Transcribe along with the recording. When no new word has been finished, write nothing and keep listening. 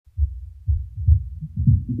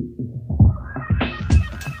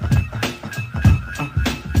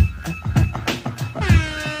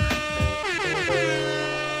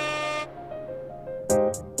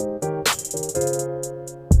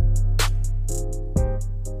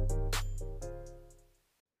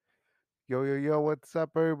Yo, yo, yo, what's up,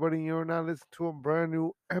 everybody? You're now listening to a brand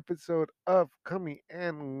new episode of Coming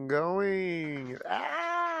and Going.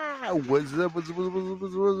 What's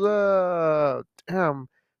up? Damn,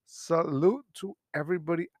 salute to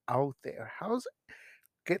everybody out there.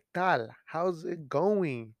 ¿Qué tal? How's it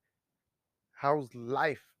going? How's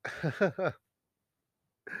life?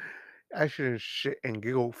 I shouldn't shit and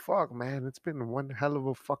giggle. Fuck, man, it's been one hell of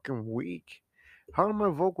a fucking week. How are my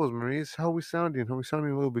vocals, Maurice? How we sounding? How we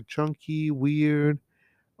sounding a little bit chunky, weird?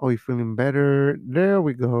 Are you feeling better? There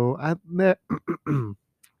we go.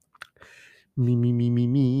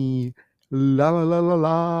 Me. La la la la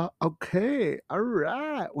la. Okay. All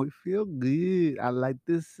right. We feel good. I like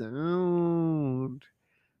this sound.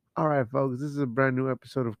 All right, folks. This is a brand new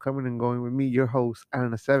episode of Coming and Going with me, your host,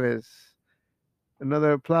 Ana Seves.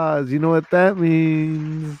 Another applause. You know what that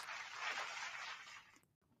means?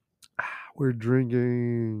 We're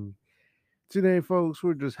drinking. Today, folks,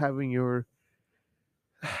 we're just having your,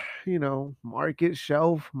 market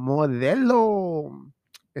shelf Modelo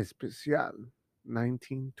Especial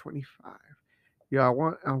 1925. Yeah, I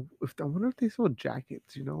wonder if they sell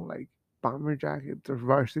jackets, like bomber jackets or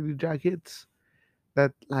varsity jackets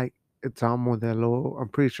that like it's on Modelo. I'm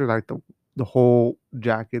pretty sure like the whole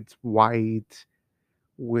jacket's white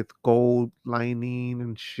with gold lining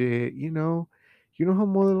and shit. You know how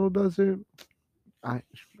Modelo does it. I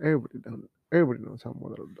everybody does. Everybody knows how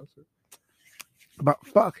Modelo does it. But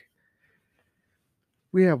fuck,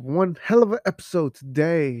 we have one hell of an episode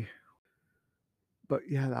today. But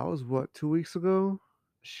yeah, that was what, 2 weeks ago?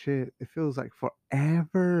 Shit, it feels like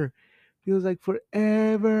forever. Feels like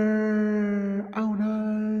forever. Oh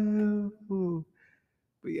no.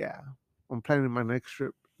 But yeah, I'm planning my next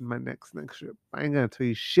trip, my next trip. I ain't gonna tell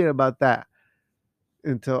you shit about that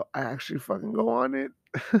until I actually fucking go on it.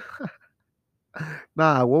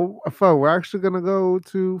 Nah, well, fuck, we're actually gonna go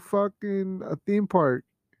to fucking a theme park.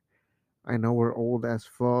 I know we're old as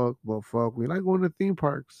fuck, but fuck, we like going to theme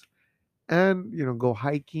parks. And go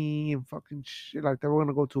hiking and fucking shit like that. We're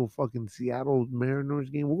gonna go to a fucking Seattle Mariners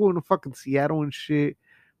game. We're going to fucking Seattle and shit.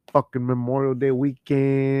 Fucking Memorial Day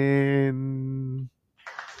weekend.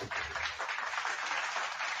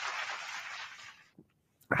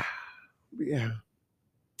 Yeah,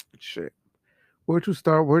 shit. Where to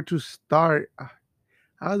start? Where to start?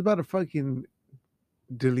 I was about to fucking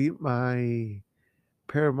delete my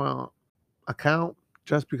Paramount account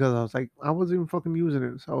just because I was like, I wasn't even fucking using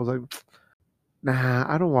it. So I was like,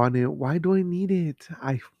 nah, I don't want it. Why do I need it?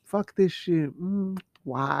 I fuck this shit.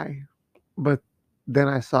 Why? But then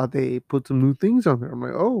I saw they put some new things on there. I'm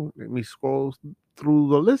like, oh, let me scroll through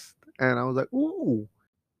the list. And I was like, ooh,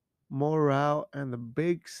 Morale and the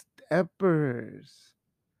Big Steppers.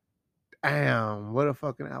 Damn, what a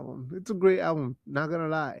fucking album. It's a great album, not gonna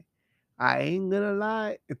lie. I ain't gonna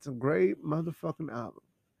lie, it's a great motherfucking album.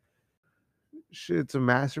 Shit, it's a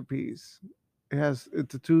masterpiece. It's a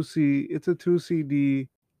two CD.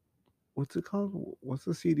 What's it called? What's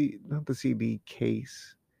the CD? Not the CD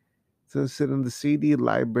case. To sit in the CD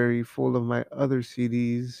library full of my other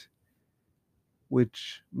CDs,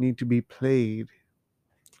 which need to be played.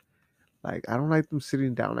 Like I don't like them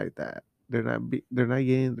sitting down like that. They're not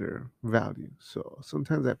getting their value. So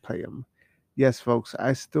sometimes I play them. Yes, folks,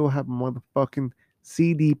 I still have a motherfucking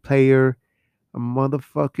CD player, a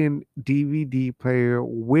motherfucking DVD player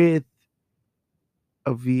with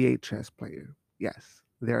a VHS player. Yes,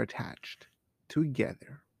 they're attached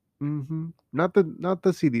together. Not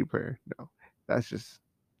the CD player. No, that's just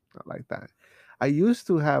not like that. I used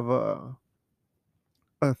to have a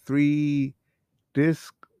 3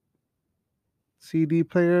 disc CD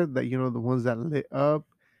player that the ones that lit up.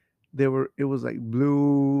 It was like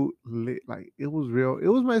blue lit, like it was real. It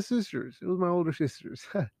was my sister's. It was my older sister's.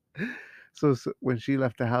 So when she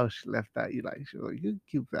left the house, she left that. She was like, you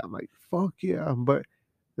keep that. I'm like, fuck yeah. But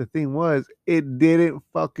the thing was, it didn't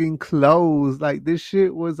fucking close. Like this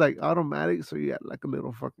shit was like automatic. So you had like a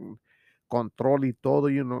little fucking control y todo.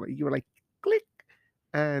 Like, you were like click,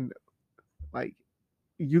 and like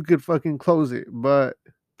you could fucking close it, but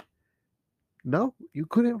no, you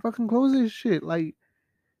couldn't fucking close this shit. Like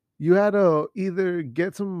you had to either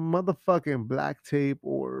get some motherfucking black tape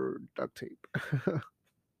or duct tape.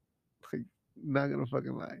 Like, not gonna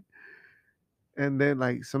fucking lie. And then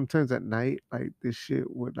like sometimes at night, like this shit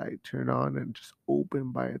would like turn on and just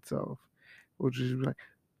open by itself, which is like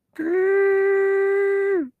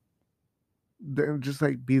then just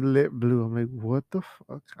like be lit blue. I'm like, what the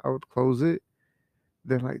fuck? I would close it.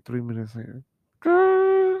 Then like 3 minutes later,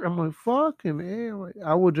 I'm like, fucking hell. Like,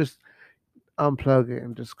 I would just unplug it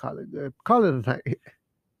and just call it good. Call it a night.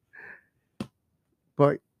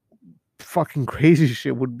 But fucking crazy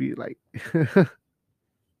shit would be like.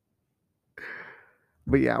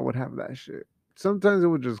 But yeah, I would have that shit. Sometimes it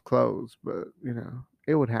would just close, but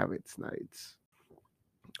it would have its nights.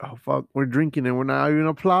 Oh fuck, we're drinking and we're not even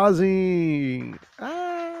applauding.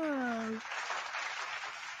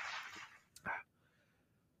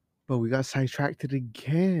 But we got sidetracked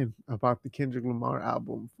again about the Kendrick Lamar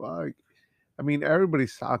album. Fuck. I mean,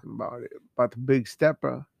 everybody's talking about the Big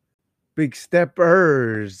Stepper. Big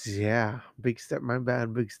Steppers. Yeah. Big Step, my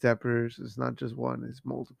bad. Big Steppers. It's not just one, it's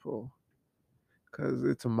multiple. Because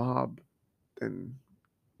it's a mob. And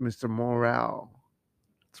Mr. Morale.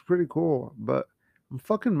 It's pretty cool. But I'm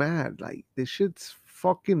fucking mad. Like, this shit's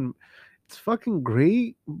fucking. It's fucking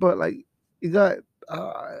great. But, like, you got.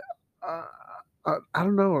 Uh, uh, I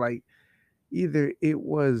don't know. Like, either it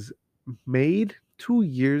was made 2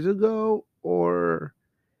 years ago or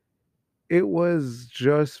it was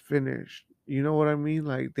just finished. You know what I mean?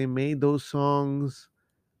 Like they made those songs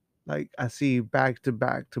like I see back to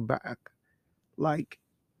back to back. Like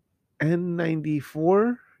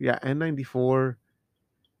N94. Yeah, N94.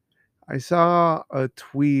 I saw a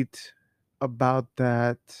tweet about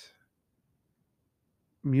that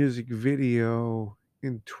music video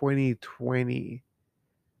in 2020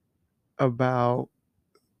 about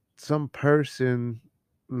some person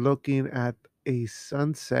looking at a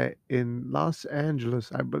sunset in Los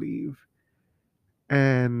Angeles, I believe.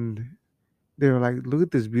 And they were like, look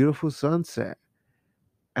at this beautiful sunset.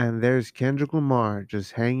 And there's Kendrick Lamar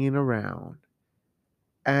just hanging around.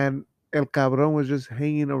 And El Cabron was just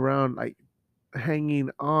hanging around, like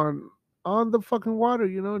hanging on the fucking water,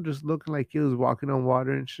 just looking like he was walking on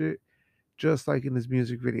water and shit, just like in his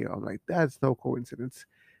music video. I'm like, that's no coincidence.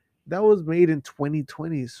 That was made in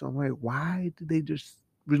 2020. So I'm like, why did they just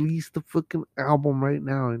release the fucking album right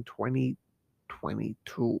now in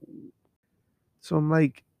 2022? So I'm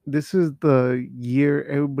like, this is the year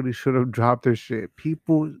everybody should have dropped their shit.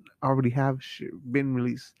 People already have shit been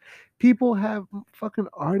released. People have fucking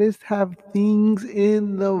artists have things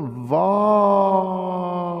in the vault.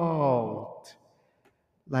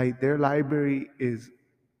 Like their library is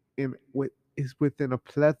within a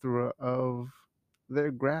plethora of their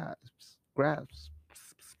grasp.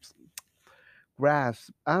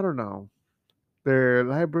 I don't know. Their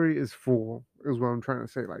library is full. Is what I'm trying to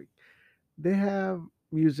say. Like they have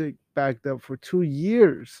music backed up for 2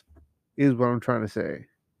 years. Is what I'm trying to say.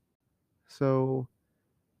 So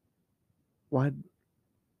what?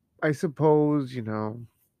 I suppose he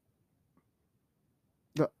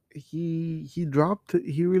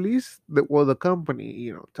released the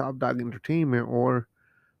company Top Dog Entertainment or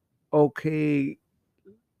OK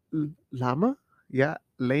Lama, yeah,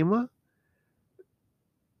 Lama.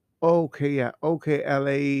 Okay, yeah. Okay,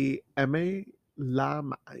 Lama.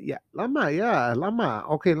 Lama. Yeah. Lama. Yeah. Lama.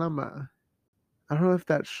 Okay, Lama. I don't know if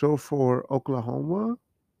that's show for Oklahoma,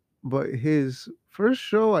 but his first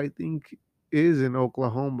show, I think, is in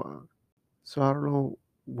Oklahoma. So I don't know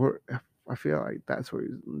where. I feel like that's where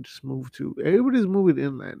he's just moved to. Everybody's moving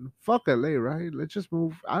inland. Fuck LA, right? Let's just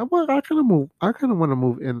move. I kind of move. I kind of want to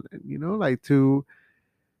move inland. Like to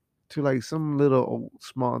like some little old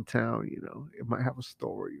small town. It might have a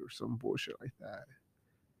story or some bullshit like that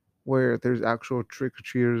where there's actual trick or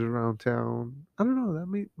treaters around town. I don't know. That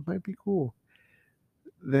might be cool.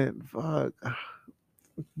 Then fuck.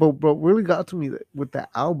 But really got to me with that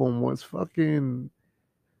album was fucking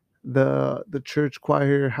the church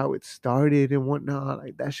choir, how it started and whatnot.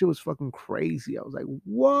 Like that shit was fucking crazy. I was like,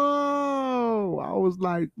 whoa. I was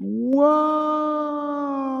like, whoa.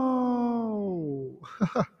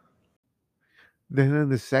 Then in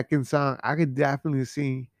the second song, I could definitely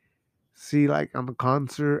see like on the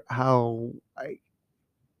concert how like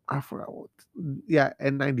I forgot what, yeah,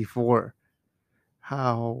 N94,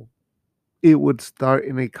 how it would start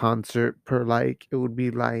in a concert per like it would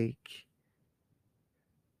be like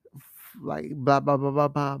blah blah blah blah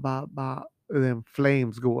blah blah blah, and then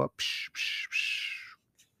flames go up. Psh, psh, psh.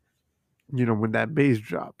 When that bass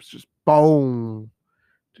drops, just boom,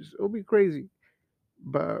 just it'll be crazy.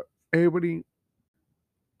 But everybody,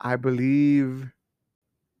 I believe,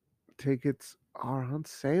 tickets are on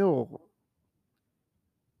sale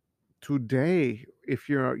today if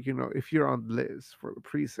you're on the list for the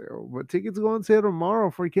pre-sale, but tickets go on sale tomorrow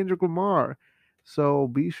for Kendrick Lamar, so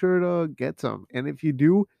be sure to get some. And if you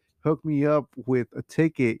do, hook me up with a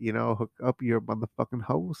ticket, hook up your motherfucking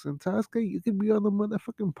host and Tasca, you can be on the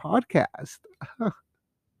motherfucking podcast.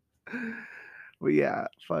 But yeah,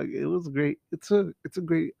 fuck, it was great. It's a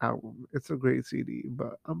great album, it's a great CD,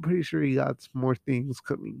 but I'm pretty sure he got some more things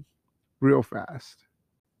coming real fast.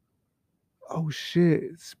 Oh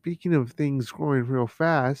shit, speaking of things growing real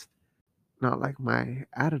fast, not like my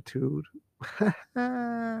attitude.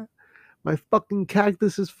 My fucking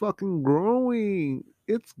cactus is fucking growing.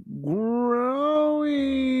 It's growing.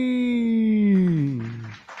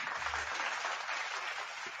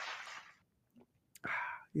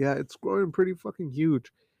 Yeah, it's growing pretty fucking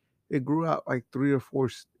huge. It grew out like three or four.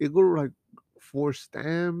 It grew like four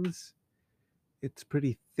stems. It's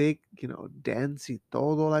pretty thick, dense y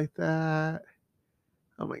todo like that.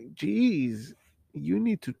 I'm like, geez, you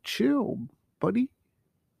need to chill, buddy.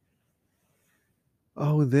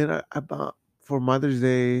 Oh, and then I bought for Mother's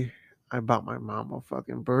Day. I bought my mom a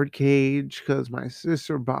fucking bird cage because my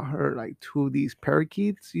sister bought her like two of these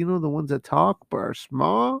parakeets. You know, the ones that talk but are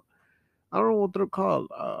small. I don't know what they're called.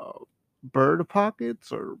 Bird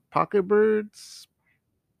pockets or pocket birds.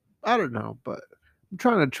 I don't know, but I'm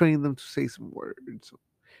trying to train them to say some words.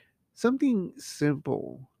 Something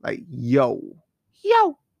simple like yo,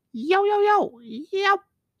 yo, yo, yo, yo, yo,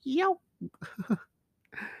 yo.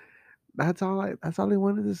 That's all I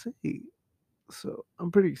wanted to say. So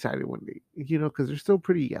I'm pretty excited one day, because they're still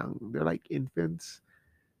pretty young. They're like infants,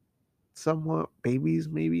 somewhat babies,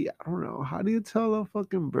 maybe. I don't know. How do you tell a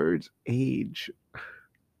fucking bird's age?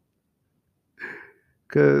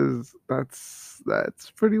 Because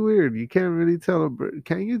that's pretty weird. You can't really tell a bird.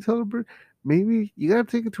 Can you tell a bird? Maybe you gotta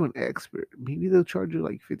take it to an expert. Maybe they'll charge you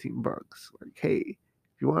like $15. Like, hey,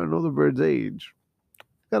 if you want to know the bird's age,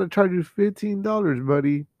 gotta charge you $15,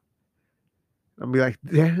 buddy. I'll be like,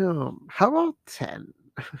 damn. How about 10?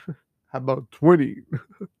 How about 20?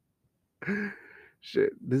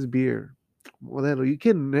 Shit, this beer, Modelo. You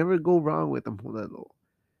can never go wrong with a Modelo.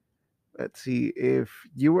 Let's see. If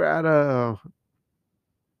you were at a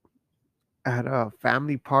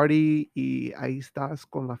family party y ahí estás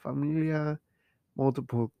con la familia,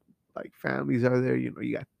 multiple like families are there. You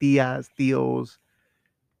got tias, tios.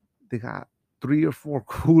 They got three or four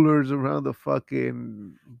coolers around the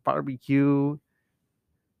fucking barbecue.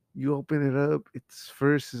 You open it up. It's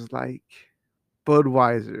first is like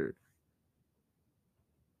Budweiser.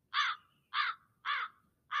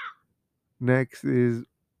 Next is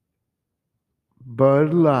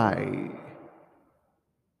Bud Light.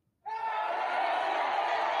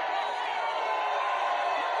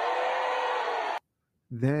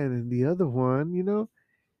 Then in the other one,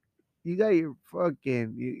 you got your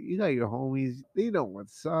fucking you got your homies. They know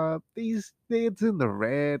what's up. It's in the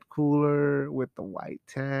red cooler with the white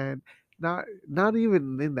tan. Not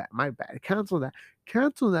even in that. My bad. Cancel that.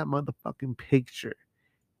 Cancel that motherfucking picture.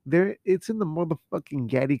 There, it's in the motherfucking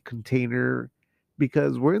Yeti container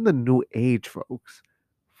because we're in the new age, folks.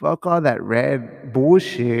 Fuck all that red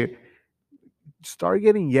bullshit. Start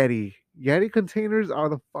getting Yeti. Yeti containers are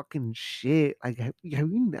the fucking shit. Like, have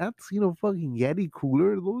you not seen a fucking Yeti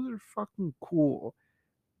cooler? Those are fucking cool.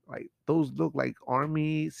 Like, those look like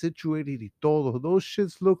army situated y todo. Those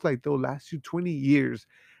shits look like they'll last you 20 years.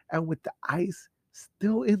 And with the ice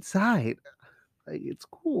still inside. Like, it's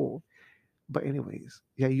cool. But anyways,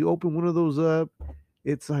 yeah, you open one of those up.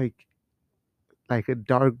 It's like a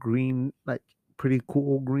dark green, like pretty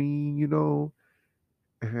cool green,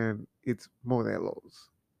 and it's Modelo's.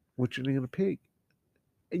 What you gonna pick?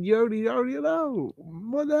 And you already know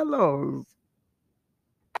Modelo's.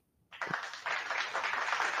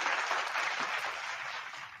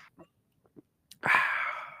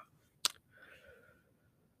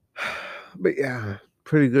 But yeah,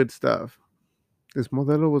 pretty good stuff. This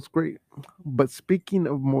Modelo was great. But speaking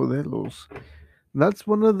of Modelos, that's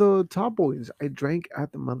one of the top boys I drank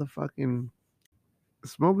at the motherfucking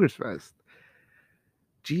Smokers Fest.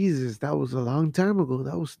 Jesus, that was a long time ago.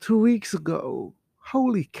 That was 2 weeks ago.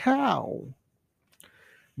 Holy cow.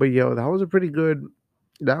 But yo, that was a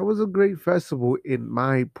great festival in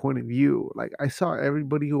my point of view. Like I saw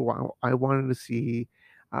everybody who I wanted to see.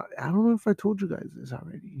 I don't know if I told you guys this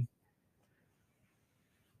already,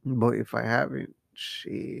 but if I haven't,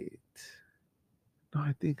 shit. No,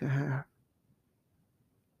 I think I have.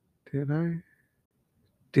 Did I?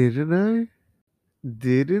 Didn't I?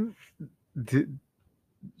 Didn't? Did?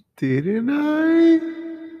 Didn't I?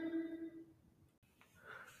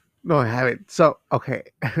 No, I haven't. So okay.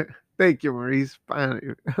 Thank you, Maurice.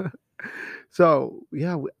 Finally. So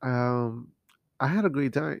yeah, I had a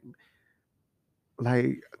great time.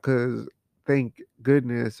 Like, cause thank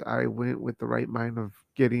goodness I went with the right mind of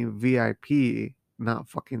getting VIP, not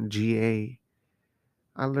fucking GA.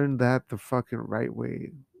 I learned that the fucking right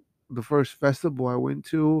way. The first festival I went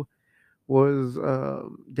to was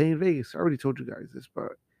Day in Vegas. I already told you guys this,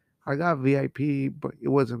 but I got VIP, but it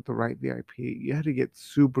wasn't the right VIP. You had to get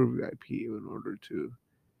super VIP in order to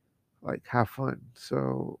like have fun.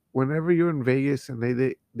 So whenever you're in Vegas and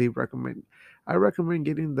they recommend, I recommend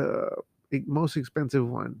getting the most expensive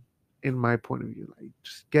one, in my point of view. Like,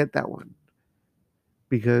 just get that one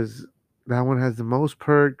because that one has the most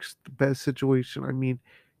perks, the best situation. I mean,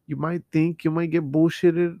 you might think you might get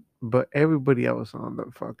bullshitted, but everybody else on the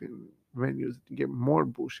fucking menus get more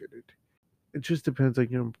bullshitted. It just depends on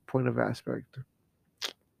your point of aspect.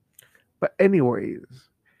 But anyways,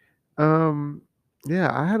 um,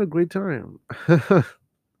 yeah, I had a great time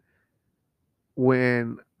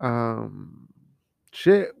when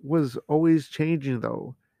shit was always changing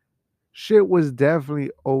though. Shit was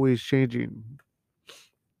definitely always changing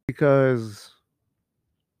because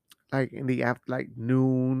like in the after like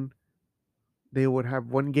noon they would have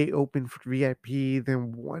one gate open for VIP,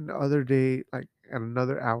 then one other day, like at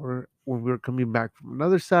another hour when we were coming back from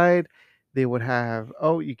another side, they would have,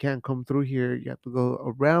 oh, you can't come through here. You have to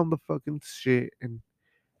go around the fucking shit and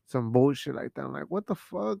some bullshit like that. I'm like, what the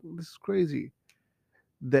fuck? This is crazy.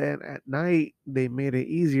 Then at night, they made it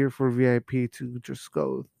easier for VIP to just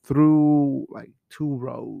go through like two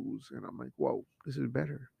rows. And I'm like, whoa, this is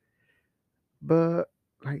better. But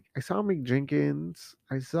like I saw Mick Jenkins,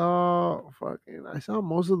 I saw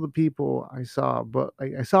most of the people I saw, but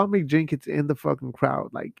like I saw Mick Jenkins in the fucking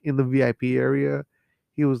crowd, like in the VIP area.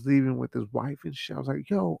 He was leaving with his wife and shit. I was like,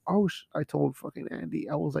 yo, I told fucking Andy,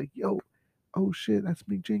 I was like, yo, oh shit, that's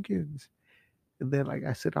Mick Jenkins. And then like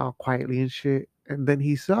I sit all quietly and shit. And then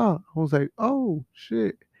he saw, I was like, oh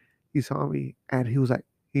shit. He saw me and he was like,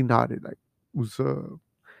 he nodded, like, what's up?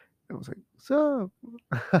 I was like, what's up?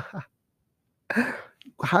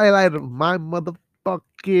 Highlight of my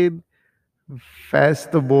motherfucking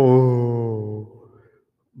festival.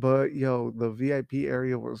 But yo, the VIP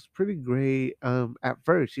area was pretty great. At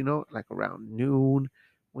first, like around noon,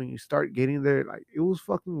 when you start getting there, like it was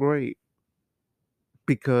fucking great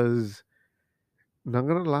because not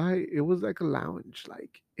gonna lie, it was like a lounge.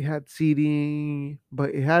 Like it had seating, but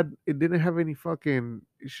it didn't have any fucking.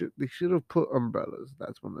 They should have put umbrellas.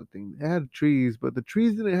 That's one of the things. It had trees, but the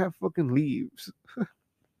trees didn't have fucking leaves.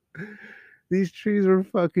 These trees were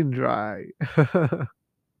fucking dry.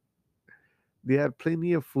 They had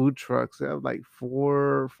plenty of food trucks. They have like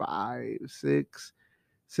four, five, six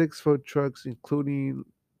food trucks, including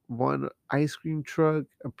one ice cream truck,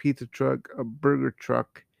 a pizza truck, a burger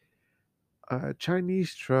truck, a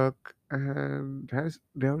Chinese truck, and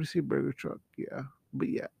they already see burger truck. Yeah, but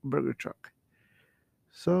yeah, burger truck.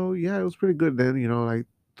 So yeah, it was pretty good then. Like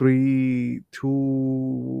two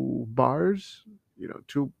bars.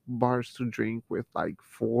 Two bars to drink with like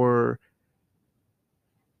four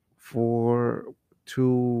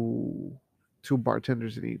two two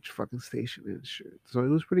bartenders in each fucking station and shit. So it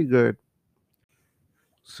was pretty good.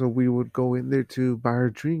 So we would go in there to buy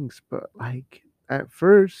our drinks, but like at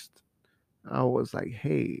first I was like,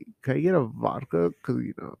 "Hey, can I get a vodka? Cause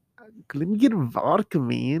let me get a vodka,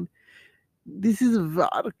 man. This is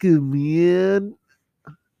vodka, man."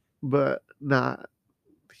 But nah,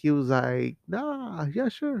 he was like, "Nah, yeah,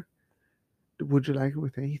 sure. Would you like it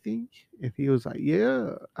with anything?" And he was like,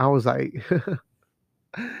 "Yeah." I was like,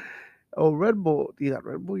 "Oh, Red Bull. You got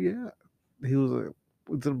Red Bull? Yeah." He was like,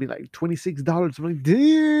 "It's gonna be like $26." I'm like,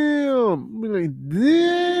 "Damn!" I'm like,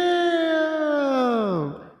 "Damn!"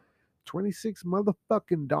 26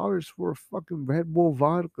 motherfucking dollars for a fucking Red Bull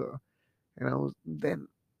vodka. And I was then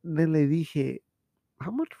le dije,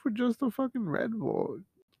 "How much for just a fucking Red Bull?"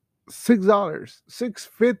 $6,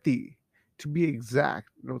 6.50 to be exact.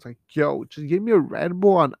 And I was like, "Yo, just give me a Red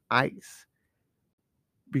Bull on ice."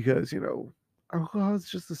 Because alcohol is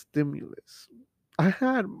just a stimulus. I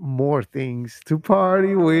had more things to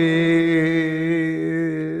party with.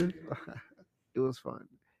 It was fun.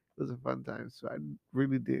 It was a fun time. So I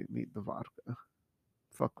really didn't need the vodka.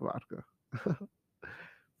 Fuck vodka.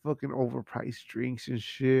 Fucking overpriced drinks and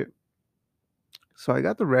shit. So I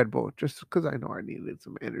got the Red Bull just because I know I needed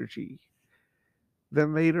some energy.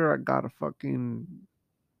 Then later I got a fucking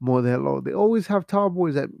Modelo. They always have tall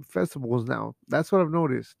boys at festivals now. That's what I've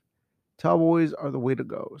noticed. Cowboys are the way to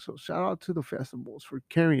go. So shout out to the festivals for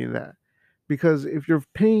carrying that. Because if you're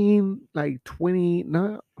paying like 20,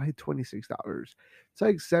 not like $26, it's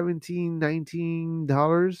like 17,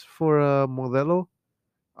 $19 for a Modelo,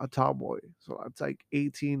 a tall boy. So that's like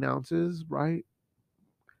 18 ounces, right?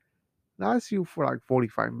 Lasts you for like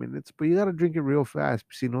 45 minutes, but you gotta drink it real fast.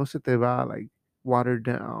 Si no se te va like watered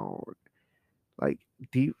down, like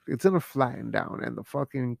deep. It's gonna flatten down, and the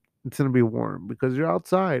fucking it's gonna be warm because you're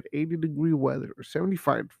outside, 80-degree weather, or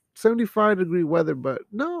 75-degree weather. But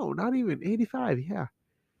no, not even 85. Yeah,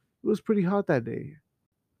 it was pretty hot that day.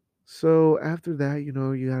 So after that, you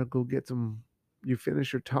gotta go get some. You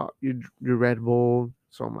finish your Red Bull.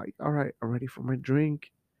 So I'm like, all right, I'm ready for my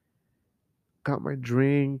drink. Got my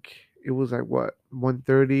drink, It was like what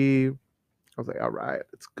 1:30. I was like, all right,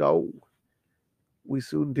 let's go. We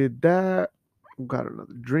soon did that. Got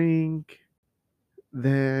another drink.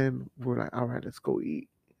 Then we're like, all right, let's go eat.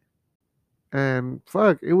 And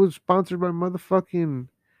fuck, it was sponsored by fucking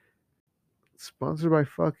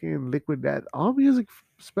Liquid Death. All music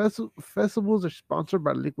festivals are sponsored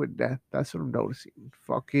by Liquid Death. That's what I'm noticing.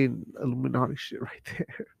 Fucking Illuminati shit right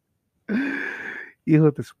there.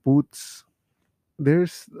 Hijo de Spoots.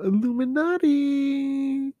 There's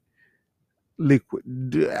Illuminati. Liquid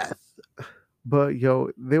Death. But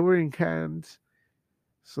yo, they were in cans,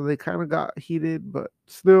 so they kind of got heated, but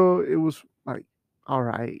still, it was like, all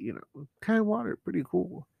right, canned water, pretty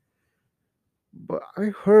cool. But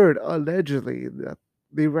I heard allegedly that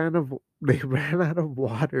they ran out of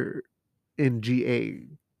water in GA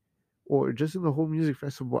or just in the whole music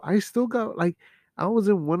festival. I still got like I was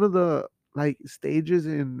in one of the like stages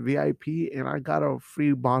in VIP and I got a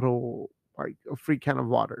free bottle, like a free can of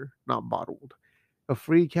water, not bottled, a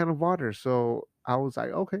free can of water. So I was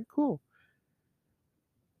like, okay, cool.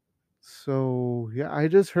 So yeah, I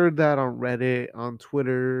just heard that on Reddit, on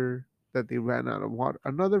Twitter, that they ran out of water.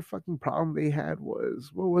 Another fucking problem they had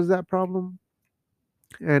was what was that problem,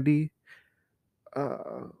 Andy?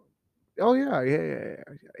 Uh, oh yeah.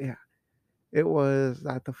 It was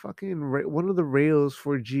that the fucking one of the rails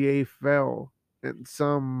for GA fell, and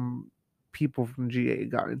some people from GA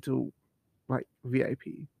got into like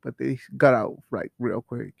VIP, but they got out like real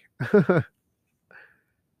quick.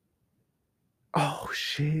 Oh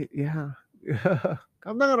shit, yeah. Yeah.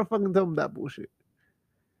 I'm not gonna fucking tell them that bullshit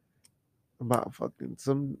about fucking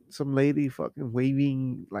some lady fucking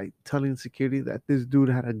waving like telling security that this dude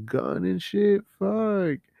had a gun and shit.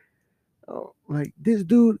 Fuck. Oh, like this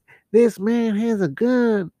man has a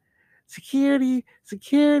gun. Security,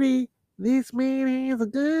 security, this man has a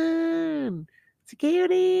gun.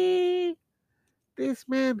 Security, this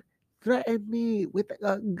man threatened me with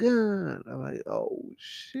a gun. I'm like, oh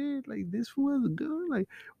shit, like this fool has a gun. Like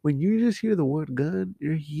when you just hear the word gun,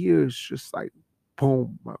 your ears just like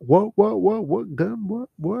boom. Like, what gun?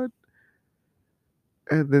 What?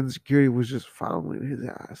 And then security was just following his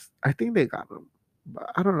ass. I think they got him.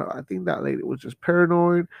 But I don't know. I think that lady was just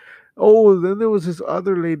paranoid. Oh, then there was this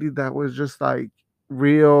other lady that was just like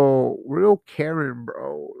real Karen,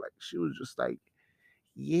 bro. Like she was just like,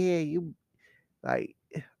 yeah, you like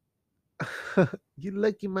you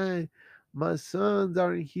lucky my sons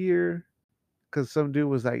aren't here. Cause some dude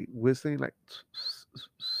was like whistling like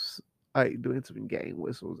doing some gang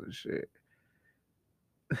whistles and shit.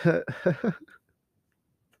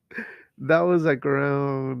 That was like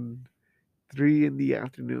around 3 in the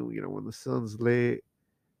afternoon, when the sun's lit.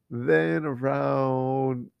 Then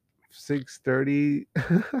around 6:30,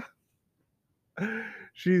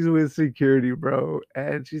 she's with security, bro,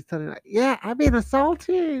 and she's telling like, "Yeah, I've been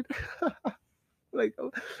assaulted." Like,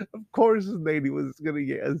 of course, this lady was gonna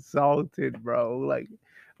get assaulted, bro. Like,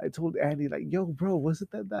 I told Andy, like, "Yo, bro,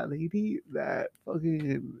 wasn't that lady that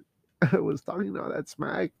fucking was talking all that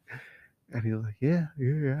smack?" And he was like, "Yeah,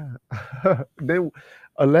 yeah." Then,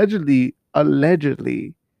 allegedly,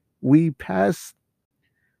 we passed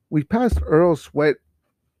Earl Sweat.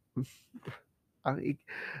 I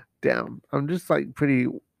damn, I'm just like pretty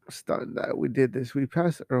stunned that we did this. We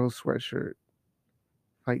passed Earl Sweatshirt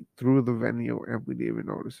like through the venue and we didn't even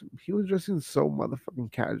notice him. He was dressing so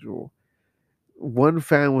motherfucking casual. One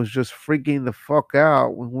fan was just freaking the fuck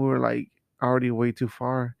out when we were like already way too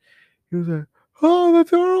far. He was like, "Oh,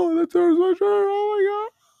 that's Earl Sweatshirt. Oh my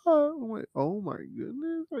god!" I'm like, "Oh my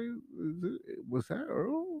goodness, was that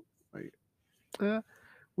Earl?" Like, yeah,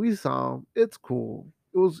 we saw him. It's cool.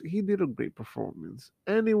 He did a great performance,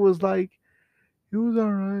 and it was like he was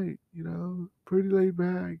all right, pretty laid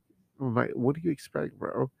back. I'm like, what do you expect,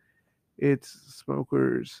 bro? It's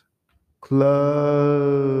Smokers Club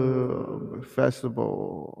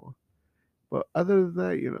Festival. But other than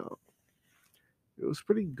that, it was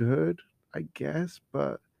pretty good, I guess.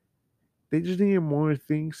 But they just needed more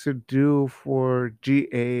things to do for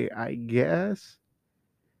GA, I guess.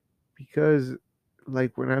 Because,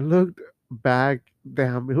 like, when I looked back,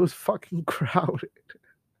 damn, it was fucking crowded.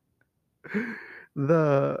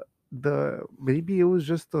 the maybe it was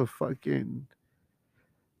just the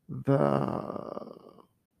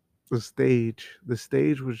the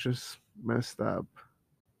stage was just messed up.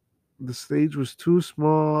 The stage was too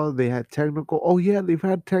small. They had oh yeah, they've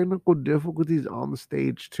had technical difficulties on the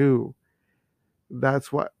stage too.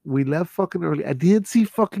 That's why we left fucking early. I did see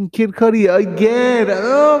fucking Kid Cudi again.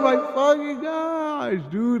 Oh my fucking gosh,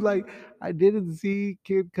 dude! Like I didn't see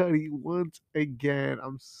Kid Cudi once again.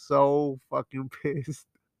 I'm so fucking pissed.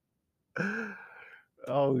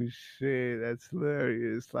 Oh shit, that's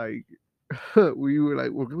hilarious. Like we were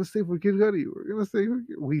like, we're gonna stay for Kid Cudi. We're gonna stay for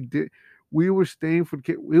we did we were staying for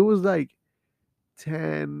Kid it was like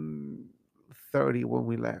 10:30 when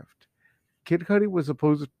we left. Kid Cudi was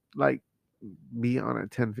supposed to like be on at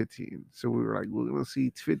 10:15. So we were like, we're gonna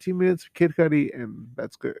see 15 minutes of Kid Cudi and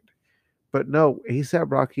that's good. But no, ASAP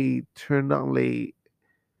Rocky turned on late.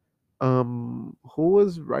 Who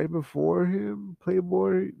was right before him?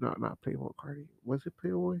 Playboy? No, not Playboy Cardi. Was it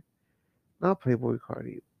Playboy? Not Playboy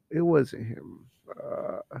Cardi. It wasn't him.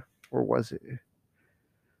 Or was it?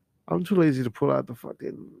 I'm too lazy to pull out the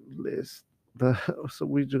fucking list. The so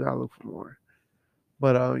we just gotta look for more.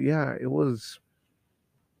 But yeah, it was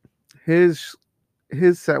his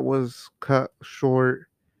his set was cut short.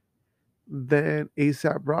 Then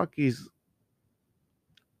ASAP Rocky's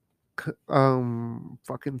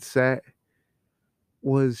fucking set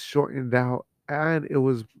was shortened out and it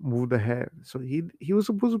was moved ahead. So he was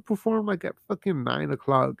supposed to perform like at fucking 9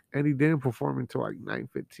 o'clock and he didn't perform until like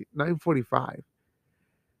 9:15, 9:45.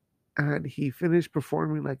 And he finished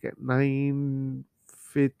performing like at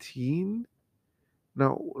 9:15.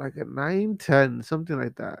 No, like at 9:10, something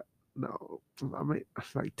like that. No, I mean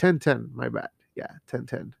like 10:10, my bad. Yeah,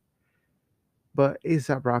 10:10. But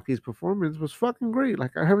ASAP Rocky's performance was fucking great.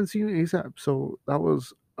 Like I haven't seen ASAP, so that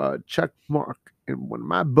was a check mark in one of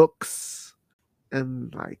my books.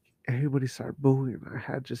 And like everybody started booing. I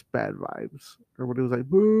had just bad vibes. Everybody was like,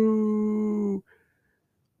 boo,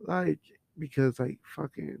 like because like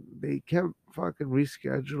fucking they kept fucking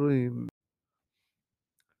rescheduling.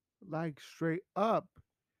 Like straight up,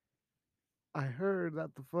 I heard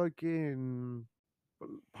that the fucking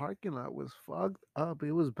parking lot was fucked up.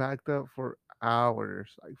 It was backed up for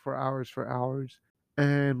hours, like for hours.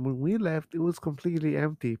 And when we left, it was completely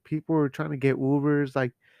empty. People were trying to get Ubers.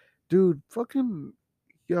 Like, dude, fucking,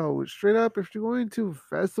 yo, straight up, if you're going to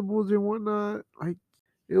festivals and whatnot, like,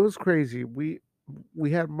 it was crazy. We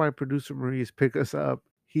had my producer Maurice pick us up.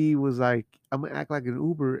 He was like, "I'm gonna act like an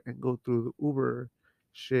Uber and go through the Uber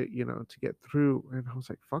shit, to get through." And I was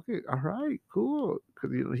like, "Fuck it, all right, cool,"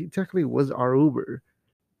 because he technically was our Uber.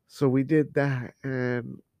 So we did that,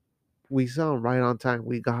 and we saw him right on time.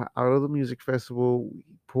 We got out of the music festival, we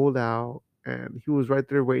pulled out, and he was right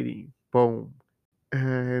there waiting. Boom.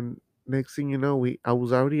 And next thing you know, we I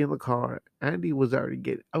was already in the car. Andy was already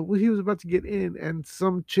he was about to get in, and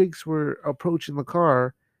some chicks were approaching the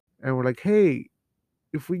car, and were like, "Hey,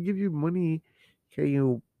 if we give you money, can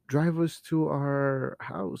you drive us to our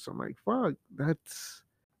house?" I'm like, "Fuck, that's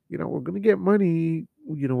we're gonna get money.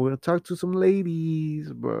 We're gonna talk to some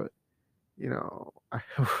ladies, but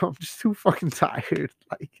I'm just too fucking tired."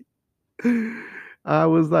 Like, I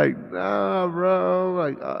was like, "Nah, bro.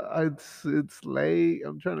 Like, it's late.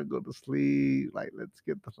 I'm trying to go to sleep. Like, let's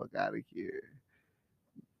get the fuck out of here."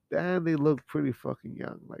 And they look pretty fucking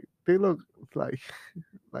young. Like, they look like,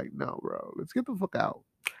 like, no, bro. Let's get the fuck out.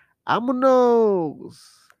 I'm a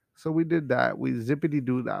nose. So we did that. We zippity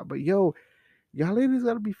do that. But yo, y'all ladies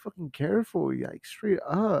gotta be fucking careful. Like, straight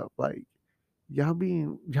up. Like, y'all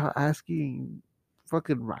asking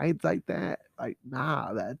fucking rides like that, like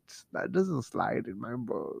nah, that doesn't slide in my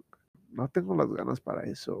book. No tengo las ganas para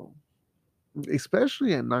eso,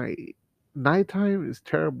 especially at night. Nighttime is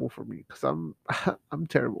terrible for me because I'm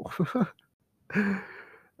terrible.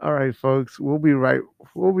 All right, folks, we'll be wait,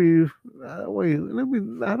 let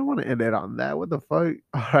me I don't want to end it on that. What the fuck?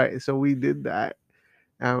 All right, so we did that.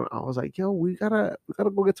 And I was like, "Yo, we gotta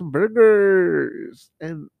go get some burgers."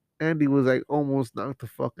 And Andy was like, almost knocked the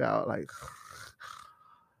fuck out. Like,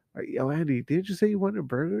 "Yo, Andy, didn't you say you wanted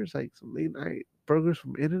burgers? Like some late night burgers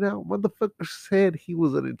from In and Out?" Motherfucker said he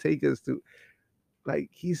was gonna take us to,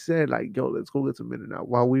 like, he said, like, "Yo, let's go get some In and Out,"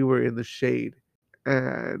 while we were in the shade,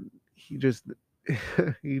 and he just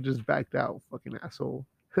he just backed out, fucking asshole.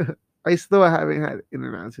 I still haven't had In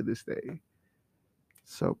and Out to this day.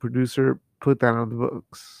 So producer, put that on the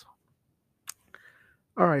books.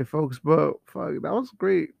 All right, folks, but fuck, that was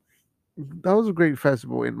great. That was a great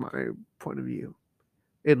festival in my point of view,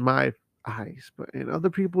 in my eyes, but in other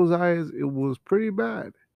people's eyes, it was pretty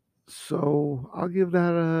bad. So I'll give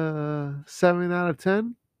that a 7 out of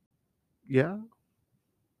 10. Yeah,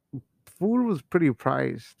 food was pretty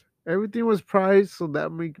priced. Everything was priced, so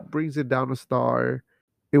brings it down a star.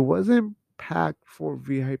 It wasn't packed for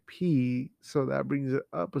VIP, so that brings it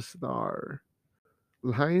up a star.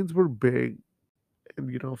 Lines were big,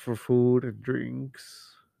 and for food and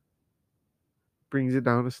drinks, brings it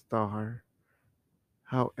down a star.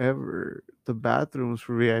 However, the bathrooms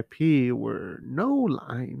for VIP were no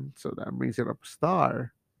line, so that brings it up a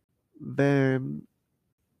star. Then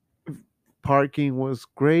parking was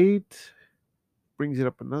great, brings it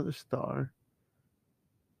up another star.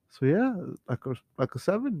 So yeah, like a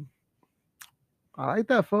 7. I like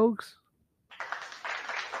that, folks.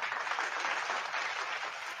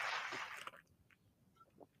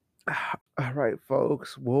 All right,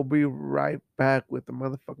 folks. We'll be right back with the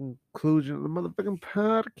motherfucking conclusion of the motherfucking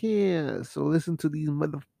podcast. So listen to these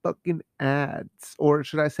motherfucking ads, or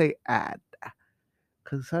should I say ad?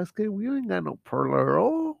 Cause Sasuke, we ain't got no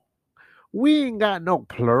plural. We ain't got no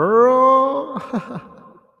plural.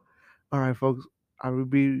 All right, folks. I will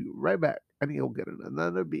be right back. I need to go get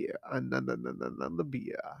another beer. Another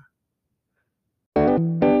beer.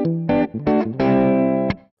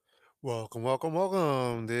 Welcome, welcome,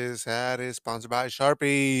 welcome. This ad is sponsored by Sharpies.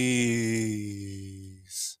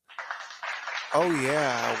 Oh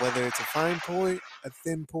yeah, whether it's a fine point, a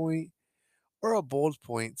thin point, or a bold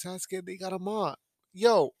point, Sasuke, they got 'em all.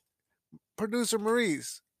 Yo, producer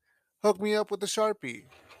Maurice, hook me up with the Sharpie.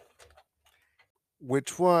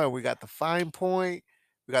 Which one? We got the fine point.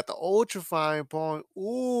 We got the ultra fine point.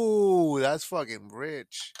 Ooh, that's fucking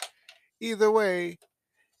rich. Either way,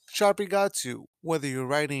 Sharpie got you. Whether you're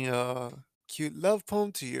writing a cute love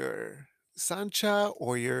poem to your Sancha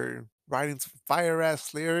or you're writing some fire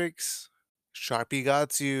ass lyrics, Sharpie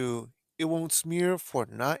got you. It won't smear for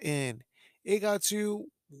nothing. It got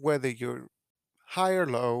you whether you're high or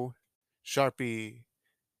low. Sharpie,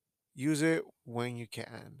 use it when you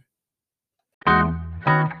can.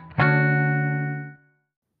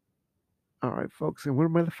 All right, folks, and we're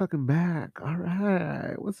motherfucking back. All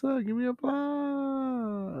right, what's up? Give me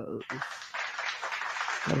applause.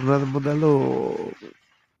 Got another Modelo.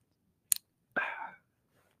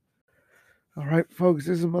 All right, folks,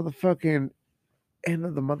 this is motherfucking end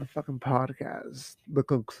of the motherfucking podcast, the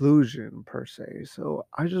conclusion per se. So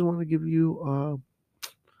I just want to give you a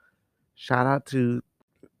shout out to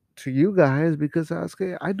you guys because I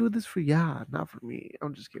do this for y'all, not for me.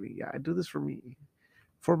 I'm just kidding. Yeah, I do this for me,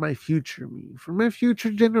 for my future me, for my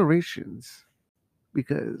future generations,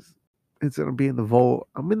 because it's gonna be in the vault.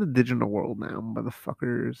 I'm in the digital world now,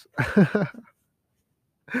 motherfuckers.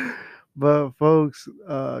 But folks,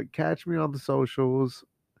 catch me on the socials,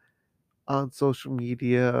 on social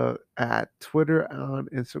media at Twitter and on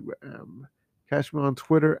Instagram. Catch me on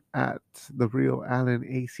Twitter at the real Alan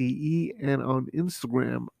ACE and on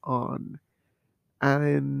Instagram on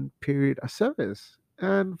Alan period Aceves.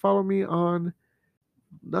 And follow me on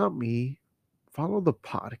not me, follow the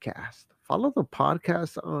podcast. Follow the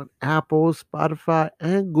podcast on Apple, Spotify,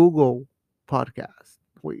 and Google Podcast.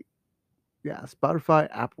 Wait, yeah, Spotify,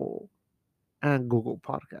 Apple, and Google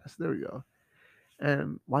Podcast. There we go.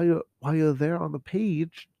 And while you're there on the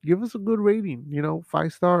page, give us a good rating.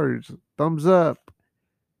 5 stars, thumbs up,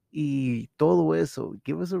 y todo eso.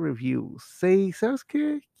 Give us a review. Say, "Sabes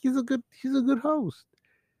qué? He's a good host."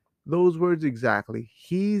 Those words exactly.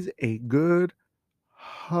 He's a good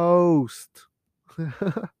host.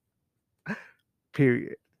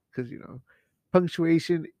 Period. Because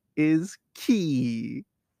punctuation is key.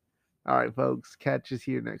 All right, folks. Catch us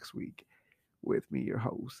here next week with me, your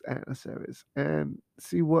host, Anna Seves, and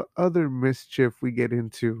see what other mischief we get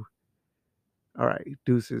into. All right,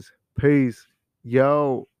 deuces. Peace.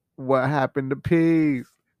 Yo, what happened to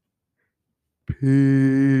peace? Peace.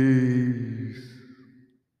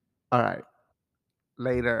 All right,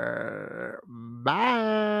 later.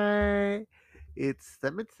 Bye. It's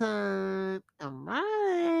summertime. All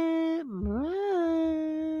right. Bye.